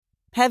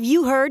Have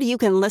you heard you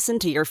can listen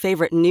to your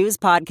favorite news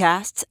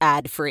podcasts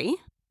ad-free?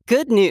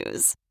 Good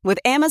news! With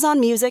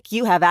Amazon Music,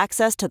 you have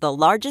access to the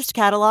largest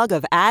catalog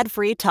of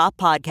ad-free top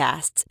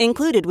podcasts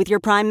included with your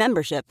Prime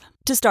membership.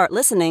 To start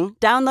listening,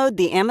 download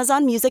the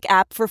Amazon Music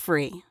app for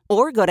free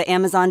or go to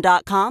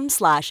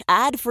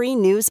amazon.com/ad-free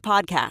news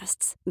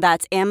podcasts.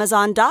 That's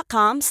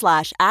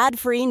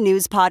amazon.com/ad-free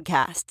news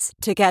podcasts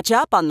to catch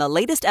up on the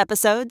latest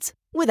episodes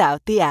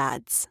without the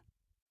ads.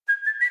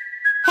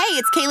 Hey,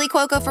 it's Kaylee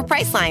Cuoco for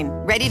Priceline.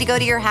 Ready to go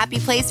to your happy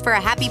place for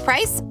a happy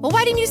price? Well,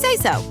 why didn't you say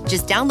so?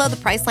 Just download the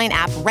Priceline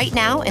app right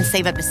now and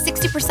save up to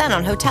 60%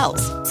 on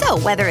hotels. So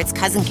whether it's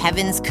Cousin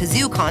Kevin's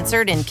Kazoo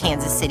Concert in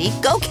Kansas City,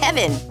 go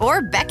Kevin,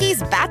 or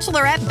Becky's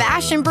Bachelorette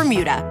Bash in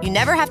Bermuda, you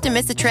never have to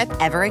miss a trip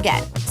ever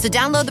again. So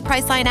download the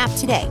Priceline app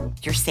today.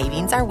 Your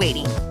savings are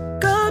waiting.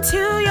 Go to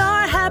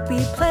your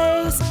happy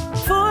place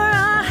for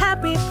a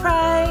happy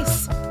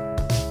price.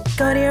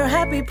 Go to your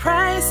happy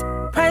price,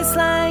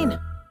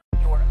 Priceline.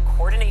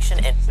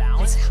 Coordination and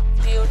balance.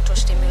 You to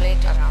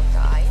stimulate around the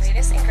eyes.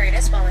 Latest and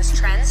greatest wellness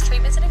trends,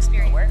 treatments, and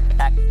experience.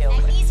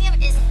 Magnesium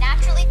is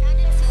naturally found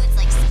in foods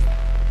like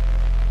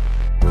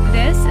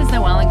This is the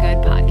Well and Good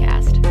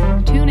podcast.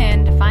 Tune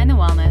in to find the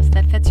wellness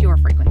that fits your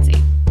frequency.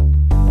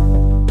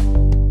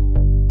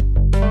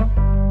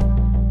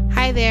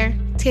 Hi there,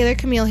 Taylor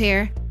Camille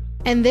here.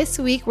 And this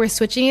week we're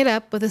switching it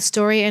up with a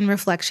story and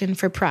reflection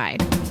for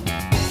Pride.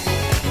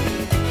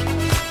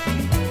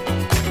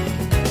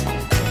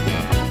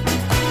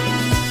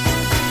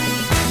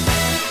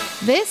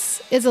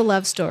 This is a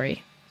love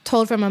story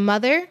told from a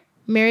mother,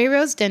 Mary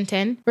Rose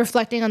Denton,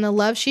 reflecting on the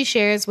love she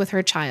shares with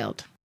her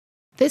child.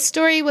 This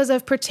story was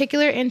of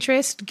particular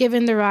interest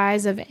given the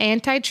rise of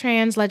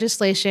anti-trans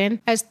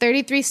legislation, as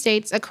 33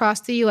 states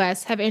across the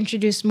U.S. have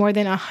introduced more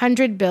than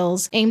 100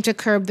 bills aimed to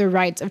curb the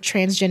rights of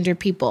transgender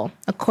people,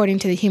 according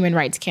to the Human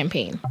Rights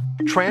Campaign.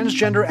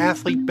 Transgender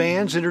athlete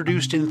bans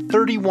introduced in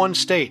 31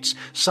 states,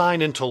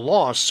 signed into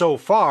law so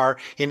far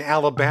in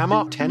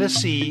Alabama,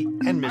 Tennessee,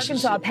 and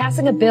Mississippi. Arkansas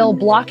passing a bill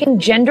blocking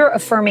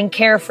gender-affirming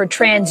care for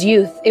trans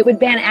youth. It would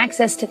ban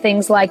access to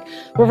things like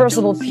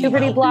reversible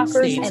puberty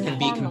blockers. States can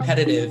be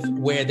competitive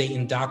where they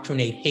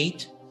indoctrinate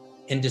hate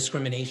and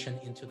discrimination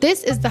into.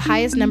 This is the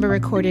highest number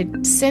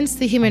recorded since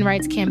the Human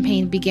Rights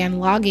Campaign began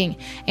logging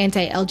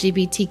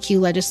anti-LGBTQ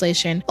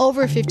legislation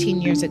over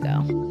 15 years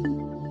ago.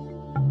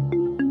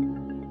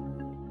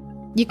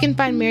 You can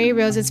find Mary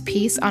Rose's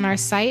piece on our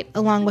site,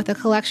 along with a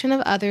collection of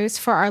others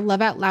for our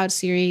Love Out Loud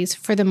series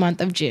for the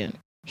month of June.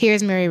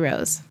 Here's Mary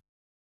Rose.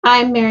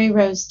 I'm Mary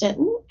Rose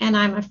Denton, and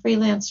I'm a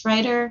freelance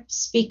writer,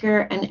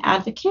 speaker, and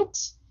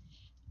advocate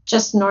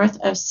just north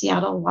of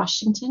Seattle,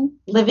 Washington,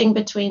 living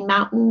between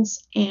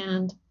mountains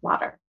and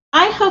water.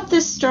 I hope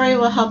this story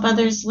will help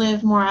others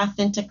live more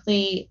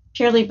authentically,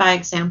 purely by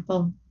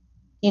example.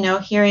 You know,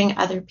 hearing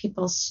other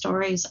people's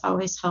stories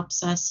always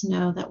helps us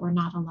know that we're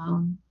not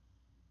alone.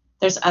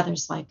 There's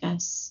others like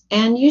us,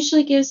 and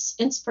usually gives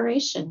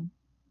inspiration.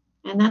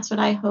 And that's what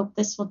I hope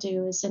this will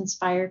do, is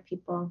inspire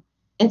people,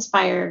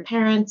 inspire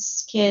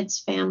parents, kids,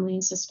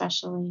 families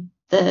especially.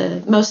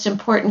 The most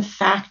important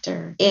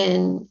factor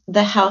in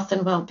the health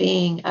and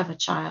well-being of a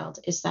child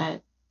is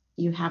that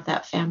you have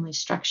that family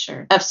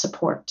structure of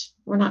support.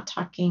 We're not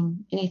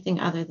talking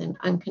anything other than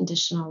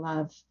unconditional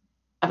love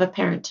of a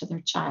parent to their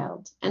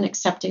child and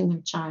accepting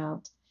their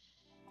child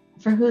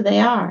for who they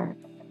are.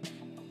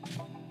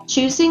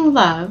 Choosing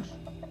love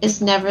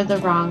is never the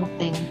wrong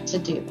thing to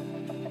do.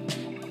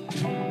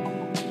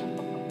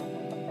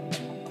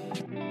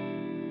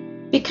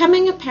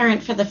 Becoming a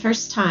parent for the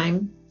first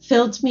time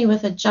filled me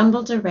with a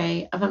jumbled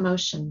array of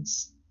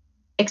emotions: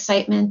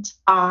 excitement,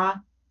 awe,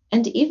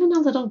 and even a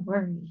little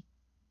worry.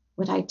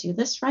 Would I do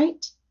this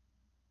right?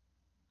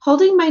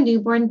 Holding my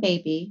newborn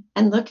baby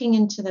and looking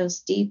into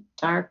those deep,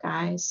 dark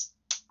eyes,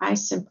 I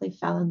simply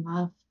fell in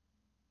love.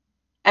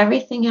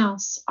 Everything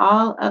else,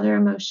 all other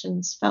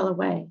emotions, fell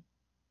away.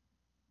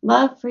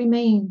 Love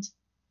remained,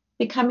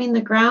 becoming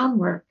the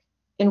groundwork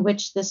in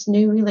which this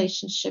new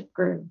relationship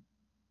grew.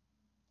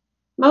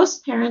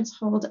 Most parents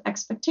hold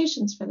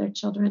expectations for their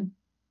children.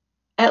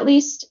 At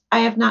least I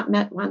have not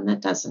met one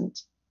that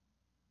doesn't.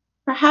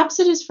 Perhaps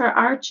it is for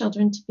our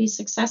children to be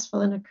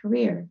successful in a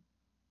career,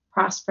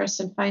 prosperous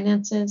in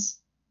finances,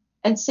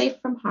 and safe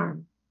from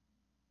harm.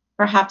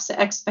 Perhaps the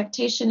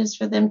expectation is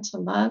for them to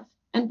love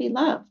and be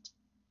loved.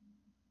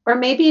 Or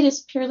maybe it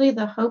is purely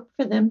the hope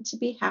for them to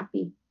be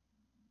happy.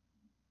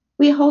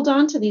 We hold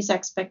on to these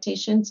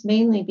expectations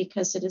mainly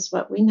because it is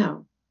what we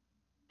know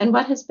and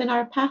what has been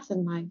our path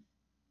in life.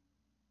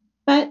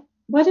 But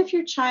what if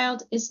your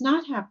child is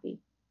not happy?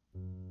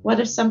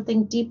 What if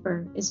something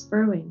deeper is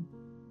brewing,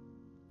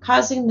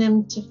 causing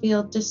them to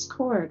feel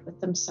discord with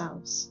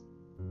themselves?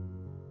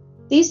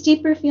 These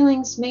deeper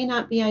feelings may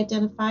not be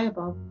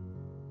identifiable.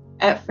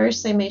 At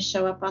first, they may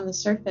show up on the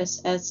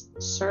surface as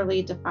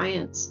surly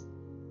defiance,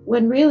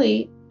 when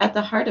really, at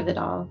the heart of it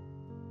all,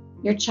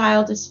 your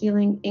child is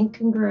feeling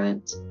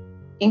incongruent,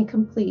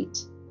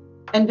 incomplete,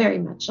 and very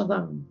much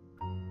alone.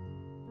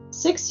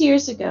 6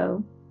 years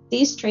ago,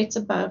 These traits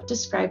above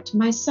described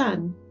my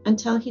son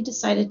until he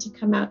decided to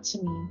come out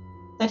to me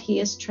that he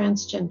is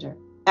transgender,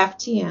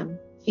 FTM,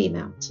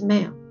 female to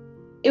male.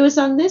 It was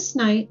on this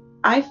night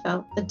I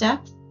felt the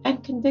depth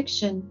and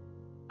conviction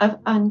of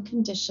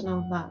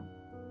unconditional love.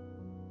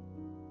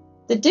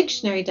 The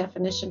dictionary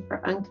definition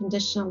for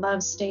unconditional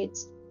love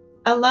states,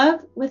 a love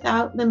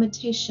without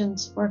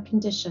limitations or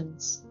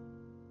conditions,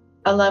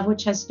 a love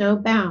which has no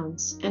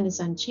bounds and is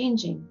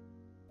unchanging.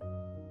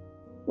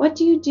 What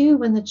do you do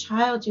when the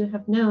child you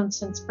have known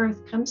since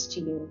birth comes to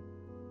you,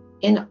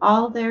 in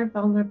all their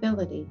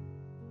vulnerability,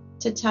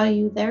 to tell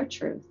you their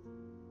truth?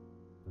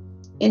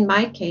 In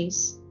my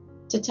case,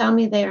 to tell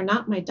me they are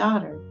not my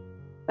daughter,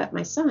 but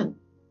my son.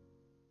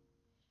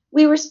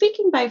 We were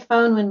speaking by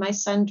phone when my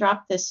son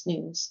dropped this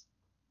news.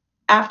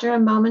 After a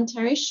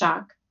momentary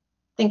shock,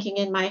 thinking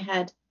in my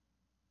head,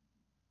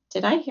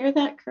 did I hear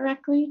that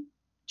correctly?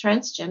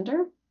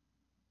 Transgender?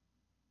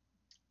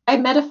 I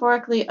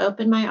metaphorically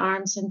opened my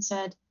arms and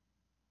said,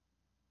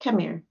 come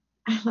here,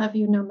 I love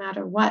you no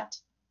matter what.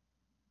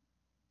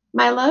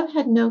 My love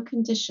had no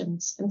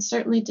conditions and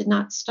certainly did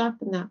not stop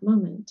in that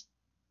moment.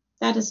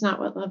 That is not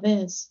what love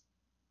is.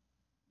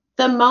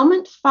 The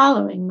moment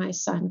following my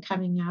son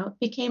coming out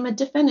became a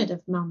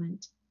definitive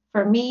moment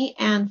for me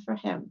and for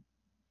him.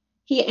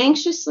 He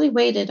anxiously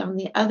waited on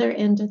the other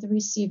end of the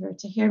receiver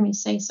to hear me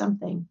say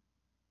something,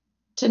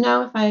 to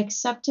know if I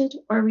accepted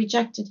or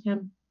rejected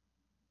him.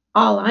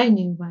 All I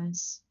knew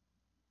was,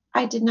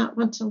 I did not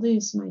want to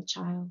lose my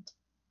child.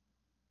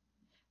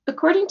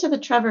 According to the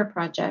Trevor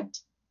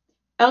Project,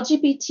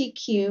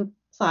 LGBTQ+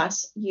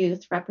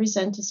 youth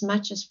represent as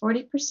much as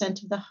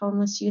 40% of the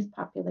homeless youth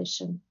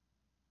population.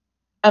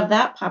 Of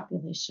that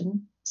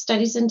population,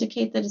 studies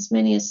indicate that as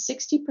many as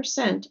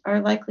 60%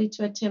 are likely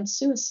to attempt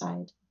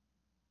suicide.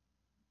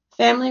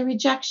 Family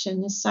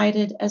rejection is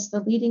cited as the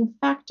leading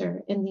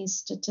factor in these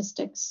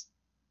statistics.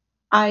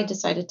 I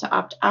decided to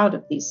opt out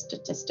of these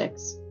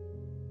statistics.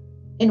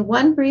 In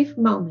one brief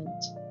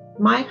moment,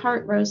 my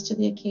heart rose to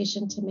the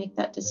occasion to make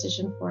that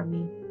decision for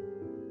me.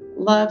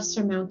 Love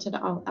surmounted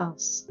all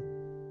else,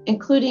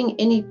 including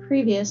any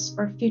previous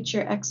or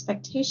future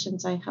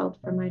expectations I held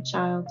for my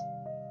child,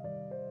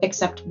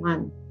 except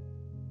one,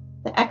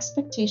 the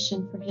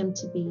expectation for him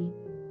to be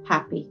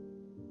happy.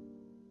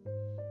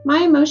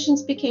 My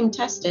emotions became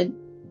tested.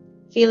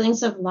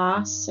 Feelings of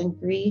loss and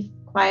grief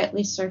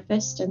quietly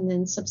surfaced and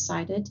then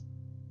subsided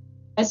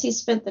as he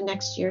spent the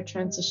next year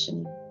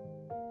transitioning.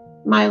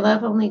 My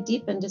love only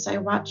deepened as I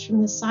watched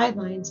from the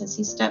sidelines as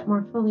he stepped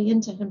more fully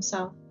into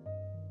himself.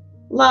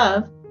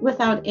 Love,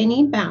 without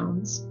any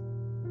bounds,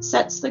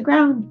 sets the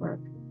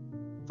groundwork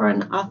for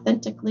an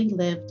authentically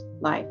lived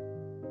life.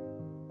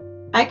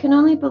 I can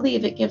only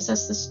believe it gives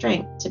us the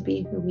strength to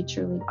be who we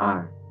truly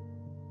are.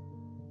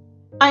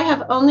 I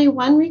have only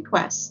one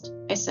request,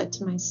 I said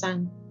to my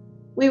son.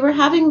 We were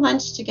having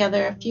lunch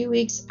together a few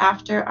weeks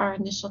after our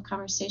initial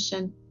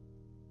conversation.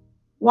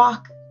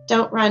 Walk,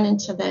 don't run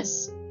into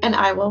this, and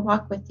I will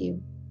walk with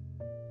you.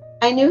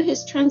 I knew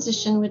his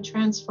transition would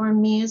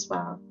transform me as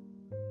well,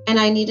 and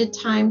I needed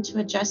time to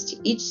adjust to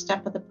each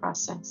step of the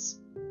process.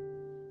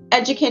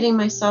 Educating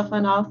myself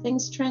on all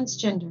things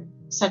transgender,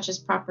 such as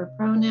proper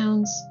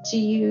pronouns to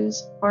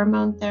use,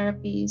 hormone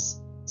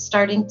therapies,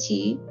 starting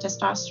T,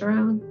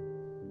 testosterone,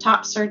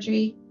 top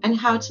surgery, and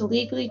how to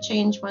legally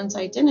change one's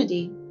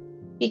identity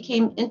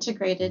became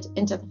integrated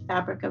into the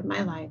fabric of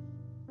my life.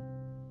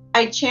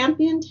 I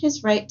championed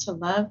his right to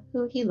love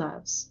who he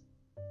loves,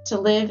 to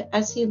live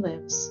as he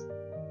lives,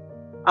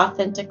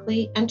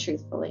 authentically and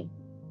truthfully.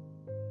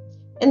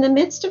 In the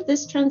midst of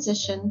this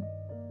transition,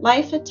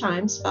 life at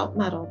times felt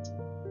muddled.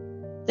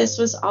 This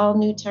was all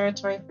new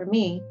territory for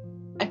me,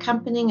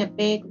 accompanying a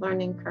big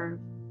learning curve.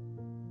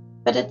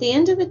 But at the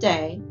end of the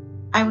day,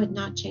 I would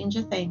not change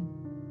a thing.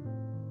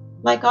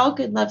 Like all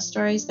good love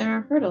stories, there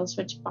are hurdles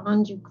which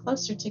bond you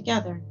closer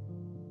together,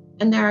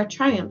 and there are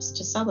triumphs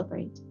to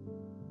celebrate.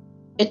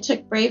 It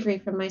took bravery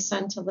from my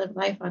son to live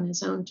life on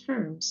his own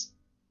terms.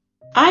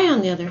 I,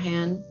 on the other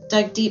hand,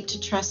 dug deep to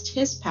trust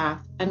his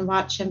path and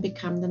watch him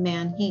become the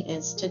man he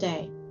is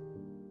today.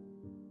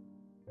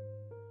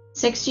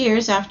 6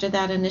 years after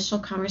that initial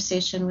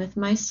conversation with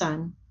my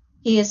son,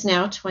 he is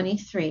now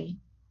 23.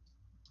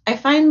 I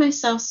find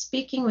myself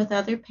speaking with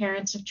other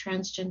parents of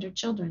transgender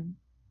children.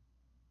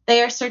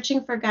 They are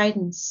searching for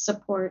guidance,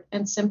 support,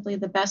 and simply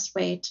the best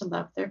way to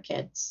love their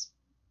kids.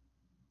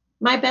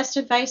 My best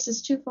advice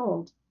is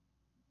twofold.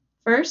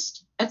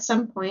 First, at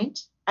some point,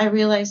 I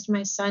realized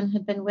my son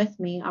had been with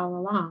me all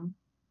along.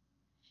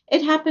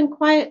 It happened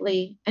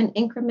quietly and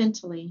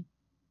incrementally.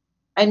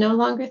 I no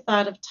longer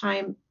thought of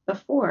time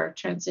before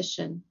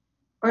transition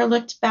or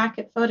looked back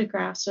at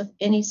photographs with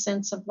any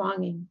sense of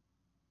longing.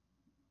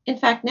 In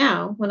fact,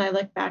 now, when I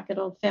look back at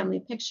old family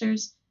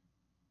pictures,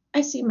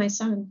 I see my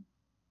son.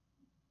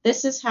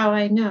 This is how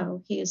I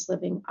know he is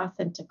living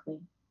authentically.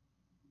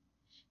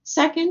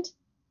 Second,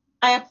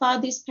 I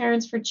applaud these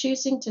parents for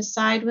choosing to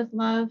side with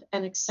love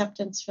and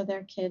acceptance for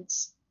their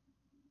kids.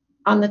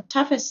 On the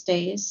toughest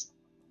days,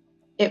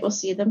 it will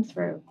see them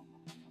through.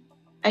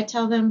 I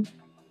tell them,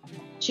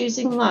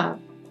 Choosing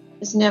love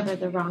is never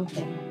the wrong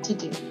thing to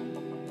do.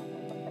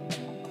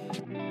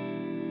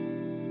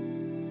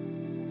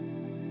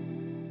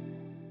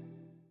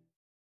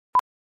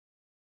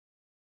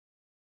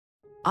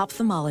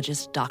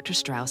 Ophthalmologist Dr.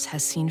 Strauss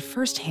has seen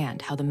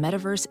firsthand how the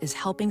metaverse is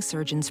helping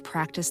surgeons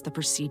practice the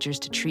procedures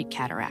to treat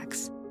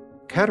cataracts.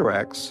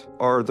 Cataracts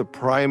are the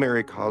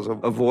primary cause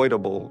of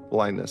avoidable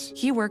blindness.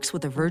 He works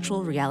with a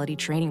virtual reality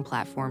training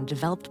platform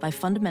developed by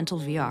Fundamental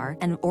VR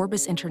and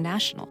Orbis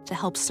International to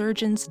help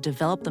surgeons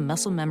develop the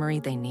muscle memory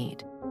they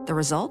need. The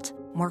result?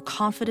 More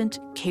confident,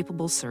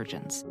 capable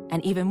surgeons.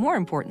 And even more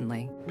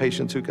importantly,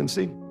 patients who can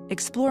see.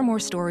 Explore more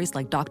stories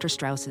like Dr.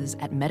 Strauss's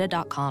at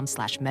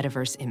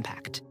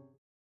meta.com/metaverseimpact.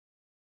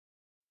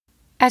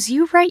 As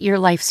you write your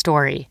life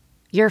story,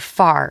 you're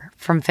far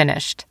from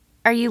finished.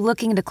 Are you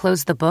looking to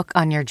close the book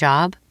on your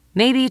job?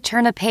 Maybe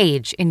turn a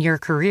page in your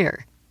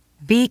career?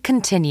 Be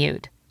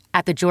continued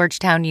at the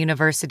Georgetown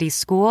University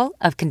School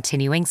of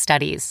Continuing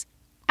Studies.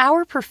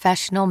 Our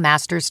professional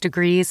master's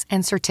degrees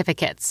and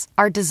certificates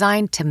are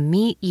designed to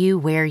meet you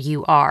where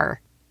you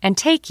are and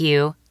take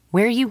you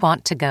where you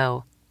want to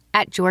go.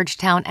 At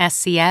Georgetown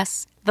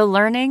SCS, the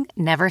learning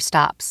never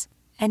stops,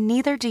 and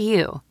neither do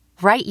you.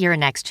 Write your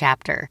next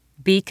chapter.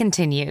 Be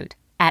continued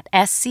at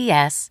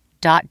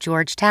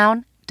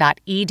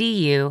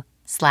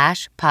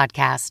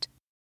scs.georgetown.edu/podcast.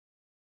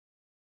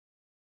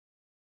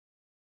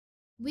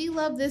 We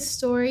love this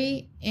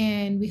story,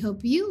 and we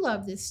hope you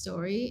love this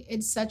story.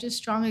 It's such a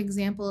strong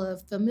example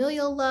of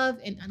familial love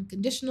and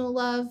unconditional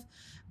love,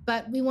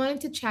 but we wanted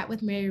to chat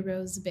with Mary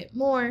Rose a bit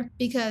more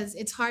because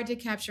it's hard to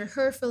capture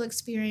her full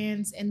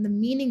experience and the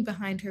meaning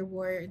behind her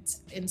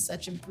words in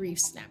such a brief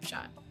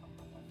snapshot.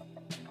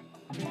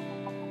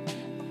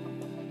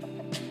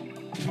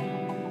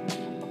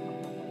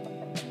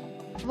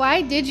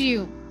 Why did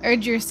you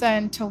urge your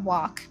son to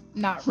walk,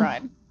 not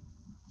run?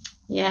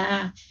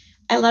 Yeah,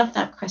 I love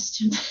that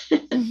question.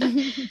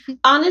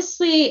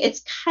 Honestly,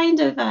 it's kind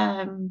of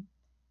a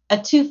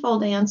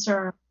twofold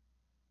answer.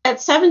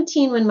 At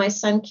 17, when my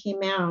son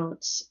came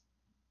out,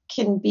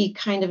 can be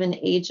kind of an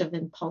age of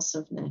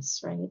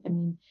impulsiveness, right? I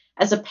mean,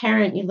 as a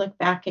parent, you look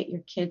back at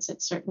your kids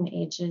at certain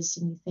ages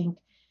and you think,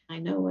 I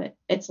know what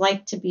it's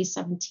like to be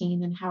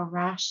 17 and how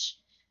rash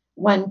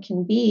one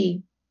can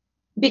be.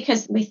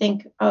 Because we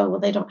think, oh, well,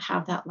 they don't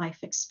have that life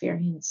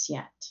experience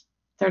yet.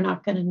 They're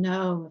not going to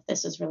know if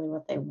this is really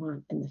what they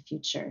want in the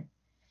future.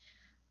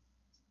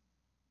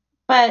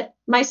 But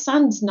my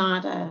son's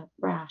not a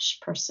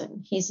rash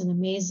person. He's an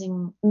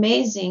amazing,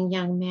 amazing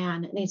young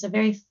man, and he's a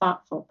very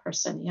thoughtful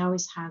person. He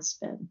always has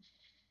been.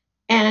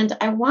 And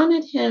I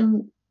wanted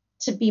him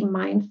to be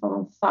mindful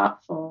and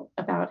thoughtful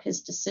about his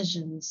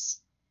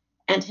decisions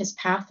and his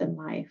path in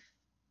life.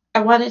 I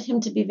wanted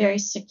him to be very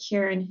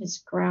secure in his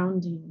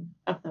grounding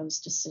of those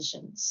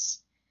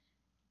decisions.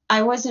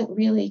 I wasn't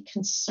really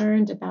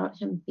concerned about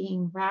him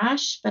being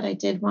rash, but I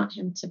did want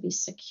him to be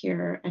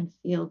secure and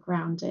feel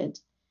grounded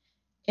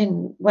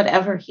in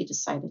whatever he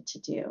decided to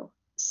do.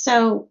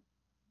 So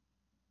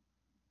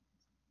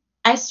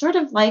I sort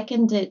of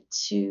likened it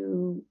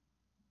to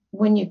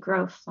when you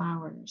grow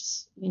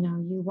flowers. You know,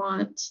 you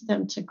want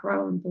them to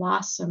grow and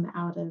blossom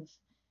out of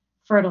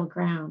fertile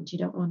ground. You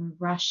don't want to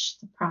rush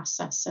the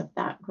process of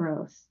that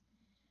growth.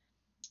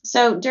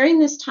 So during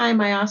this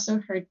time, I also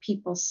heard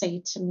people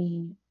say to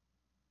me,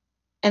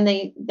 and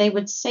they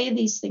would say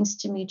these things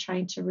to me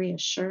trying to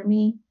reassure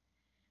me.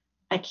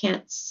 I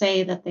can't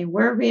say that they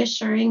were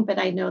reassuring, but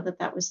I know that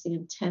that was the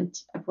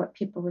intent of what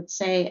people would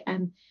say.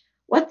 And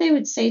what they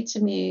would say to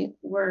me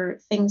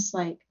were things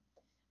like,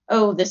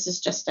 oh, this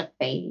is just a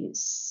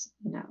phase.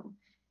 You know,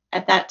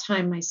 at that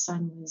time, my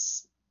son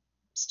was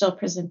still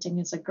presenting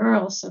as a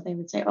girl. So they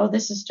would say, oh,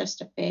 this is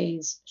just a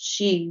phase.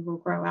 She will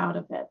grow out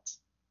of it,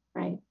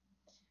 right?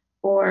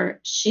 Or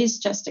she's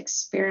just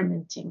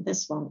experimenting.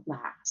 This won't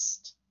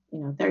last. You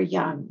know, they're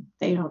young.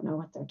 They don't know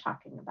what they're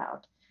talking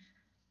about.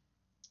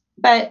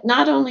 But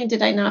not only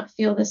did I not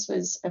feel this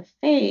was a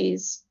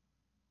phase,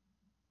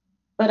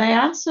 but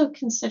I also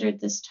considered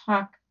this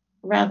talk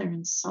rather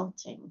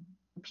insulting.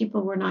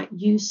 People were not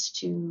used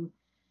to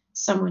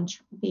someone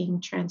being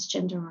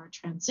transgender or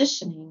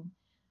transitioning.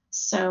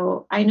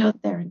 So I know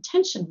their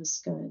intention was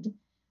good,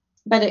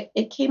 but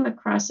it came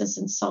across as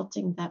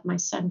insulting that my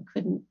son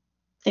couldn't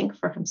think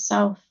for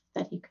himself,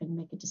 that he couldn't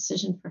make a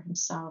decision for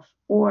himself,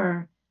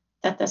 or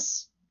that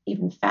this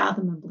even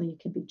fathomably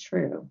could be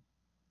true.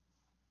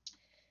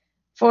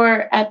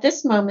 For at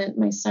this moment,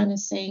 my son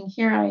is saying,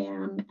 here I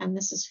am, and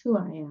this is who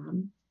I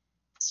am.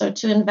 So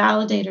to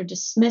invalidate or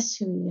dismiss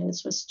who he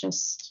is was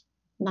just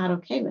not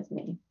okay with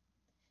me.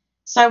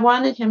 So I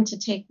wanted him to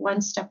take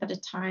one step at a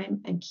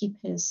time and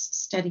keep his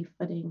steady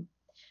footing.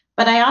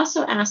 But I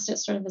also asked it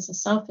sort of as a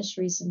selfish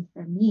reason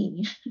for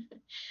me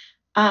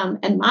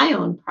and my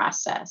own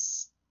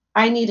process.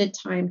 I needed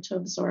time to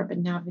absorb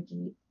and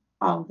navigate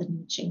all the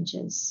new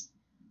changes.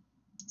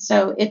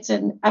 So it's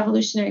an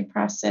evolutionary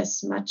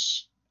process,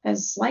 much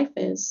as life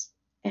is,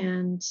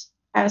 and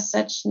as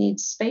such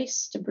needs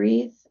space to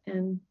breathe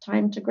and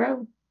time to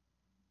grow.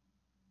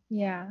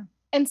 Yeah.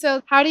 And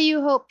so how do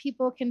you hope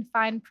people can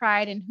find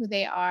pride in who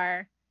they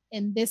are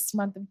in this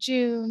month of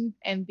June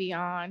and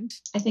beyond?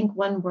 I think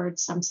one word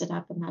sums it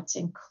up, and that's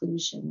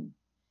inclusion.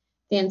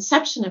 The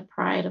inception of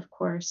Pride, of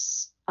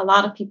course, a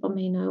lot of people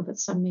may know, but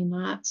some may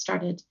not,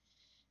 started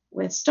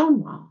with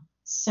Stonewall.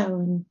 So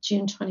on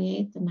June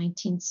 28th,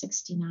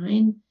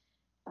 1969,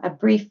 a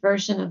brief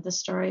version of the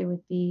story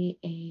would be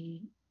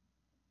a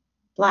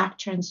Black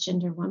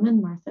transgender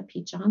woman, Martha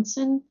P.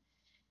 Johnson,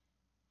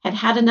 had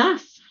had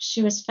enough.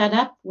 She was fed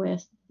up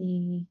with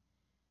the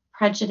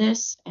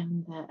prejudice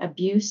and the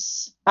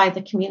abuse by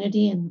the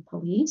community and the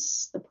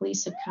police. The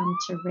police had come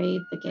to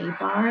raid the gay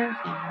bar,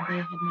 and they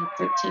had made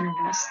 13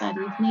 arrests that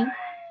evening.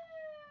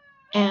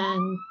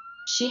 And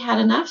she had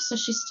enough, so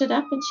she stood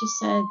up and she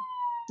said,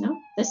 no,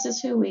 this is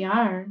who we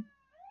are.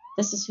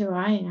 This is who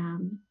I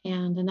am,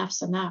 and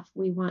enough's enough.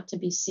 We want to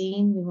be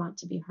seen. We want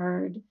to be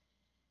heard.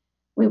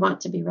 We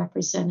want to be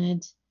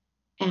represented,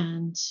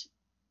 and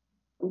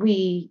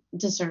we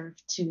deserve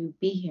to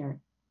be here.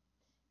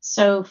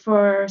 So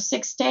for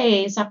 6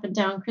 days up and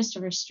down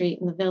Christopher Street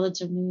in the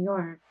village of New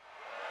York,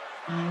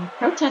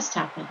 protest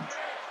happened.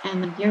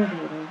 And a year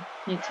later,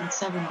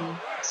 1970,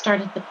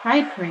 started the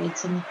Pride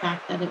parades, and the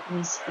fact that it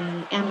was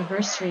an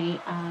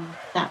anniversary of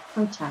that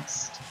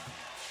protest.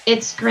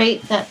 It's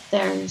great that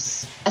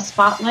there's a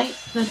spotlight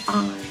put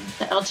on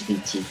the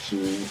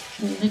LGBTQ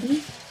community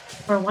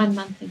for 1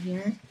 month a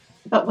year.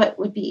 But what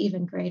would be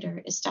even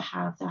greater is to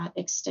have that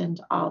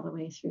extend all the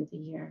way through the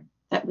year,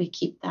 that we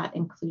keep that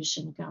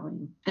inclusion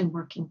going and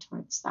working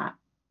towards that.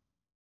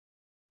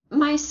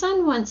 My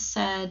son once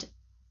said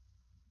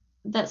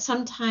that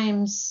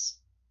sometimes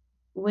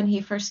when he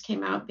first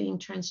came out being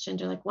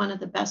transgender, like one of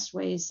the best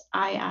ways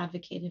I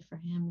advocated for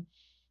him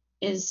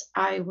is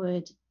I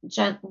would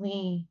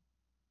gently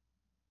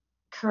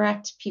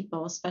correct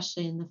people,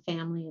 especially in the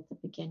family at the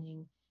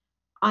beginning,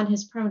 on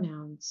his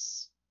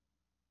pronouns.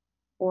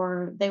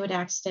 Or they would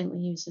accidentally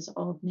use his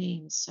old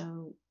name,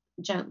 so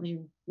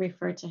gently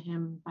refer to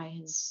him by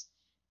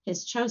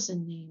his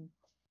chosen name.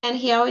 And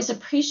he always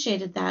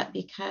appreciated that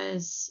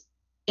because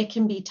it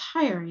can be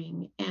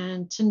tiring,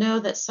 and to know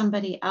that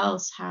somebody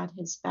else had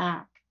his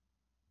back,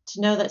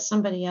 to know that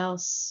somebody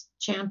else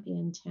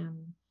championed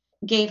him,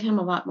 gave him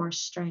a lot more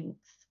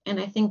strength. And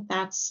I think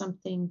that's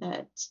something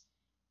that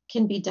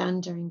can be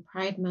done during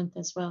Pride Month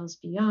as well as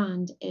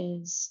beyond,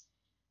 is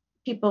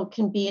people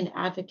can be an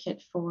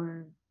advocate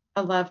for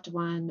a loved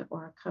one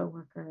or a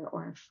coworker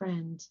or a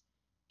friend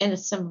in a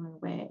similar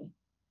way.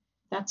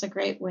 That's a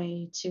great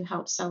way to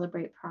help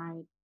celebrate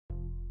Pride.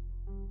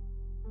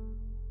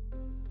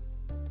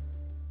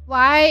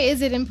 Why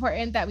is it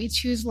important that we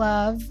choose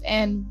love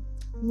and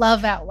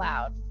love out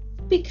loud?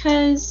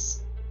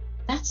 Because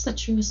that's the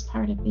truest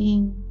part of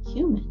being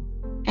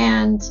human.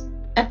 And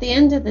at the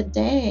end of the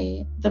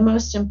day, the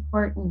most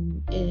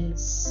important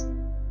is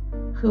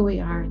who we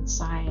are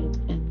inside,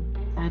 and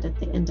that at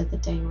the end of the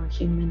day, we're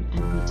human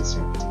and we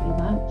deserve to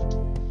be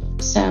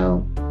loved.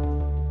 So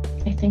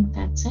I think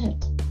that's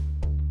it.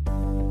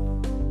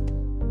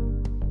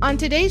 On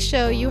today's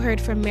show, you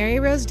heard from Mary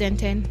Rose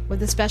Denton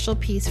with a special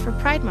piece for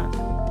Pride Month.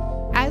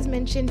 As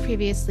mentioned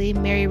previously,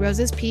 Mary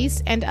Rose's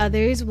piece and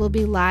others will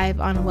be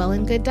live on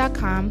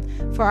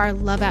wellandgood.com for our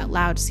Love Out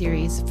Loud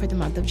series for the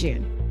month of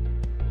June.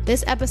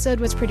 This episode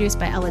was produced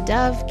by Ella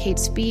Dove, Kate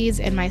Speeds,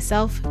 and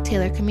myself,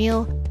 Taylor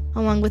Camille,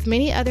 along with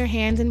many other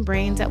hands and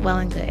brains at Well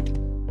and Good.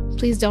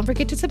 Please don't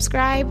forget to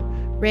subscribe,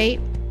 rate,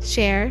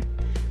 share.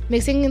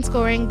 Mixing and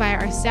scoring by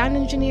our sound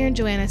engineer,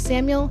 Joanna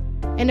Samuel,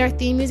 and our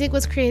theme music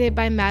was created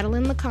by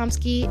Madeline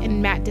Lakomsky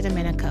and Matt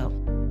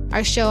DiDomenico.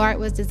 Our show art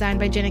was designed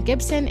by Jenna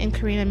Gibson and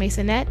Karina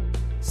Masonette.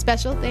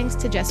 Special thanks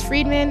to Jess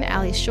Friedman,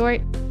 Ali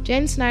Short,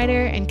 Jen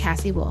Snyder, and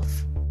Cassie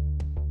Wolf.